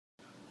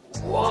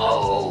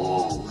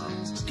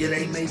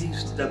G'day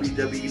mateys,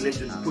 WWE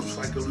legend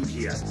Bushwhacker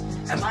here.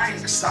 Am I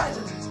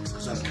excited?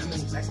 Because I'm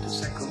coming back to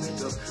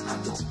Sacramento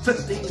after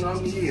 15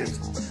 long years.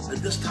 And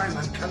this time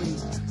I'm coming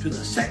to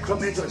the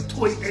Sacramento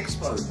Toy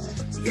Expo.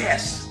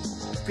 Yes,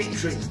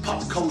 featuring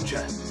pop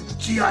culture,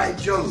 G.I.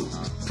 Joe,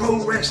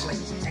 pro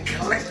wrestling and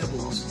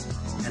collectibles.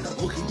 And I'm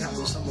hooking up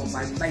with some of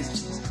my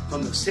mates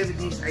from the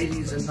 70s,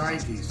 80s and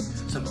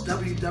 90s. Some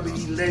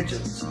WWE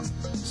legends,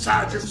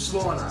 Sergeant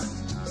Slaughter,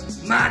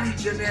 Marty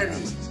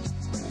Janetty,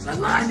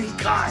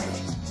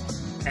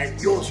 Leilani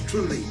and yours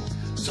truly.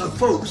 So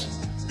folks,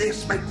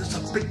 let's make this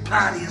a big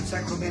party in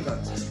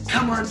Sacramento.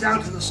 Come on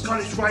down to the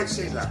Scottish Rite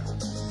Center.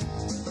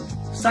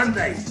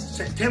 Sunday,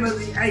 September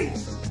the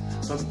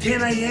 8th, from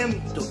 10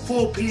 a.m. to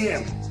 4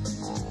 p.m.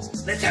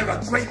 Let's have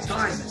a great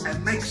time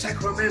and make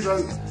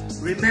Sacramento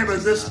remember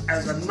this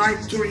as a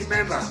night to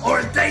remember, or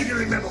a day to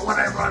remember,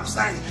 whatever I'm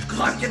saying, because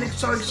I'm getting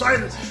so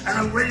excited and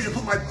I'm ready to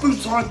put my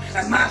boots on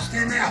and march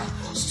there now.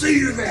 See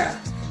you there.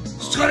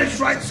 Scottish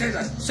Rite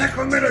Center,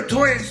 Sacramento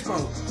Toy Expo.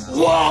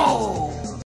 Whoa!